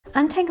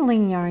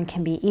Untangling yarn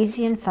can be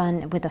easy and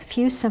fun with a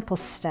few simple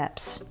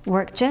steps.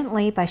 Work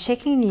gently by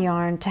shaking the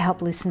yarn to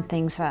help loosen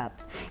things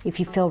up. If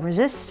you feel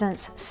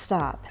resistance,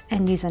 stop,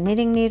 and use a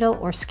knitting needle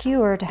or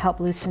skewer to help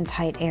loosen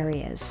tight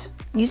areas.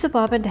 Use a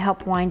bobbin to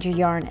help wind your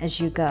yarn as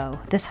you go.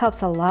 This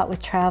helps a lot with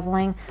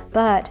traveling,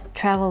 but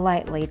travel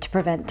lightly to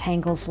prevent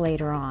tangles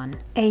later on.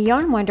 A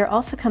yarn winder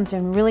also comes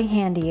in really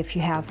handy if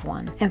you have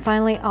one. And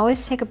finally,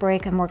 always take a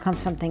break and work on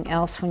something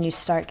else when you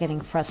start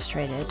getting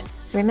frustrated.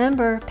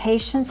 Remember,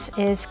 patience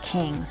is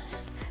king.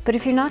 But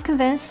if you're not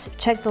convinced,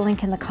 check the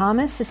link in the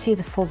comments to see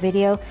the full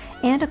video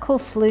and a cool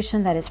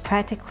solution that is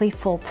practically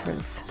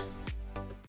foolproof.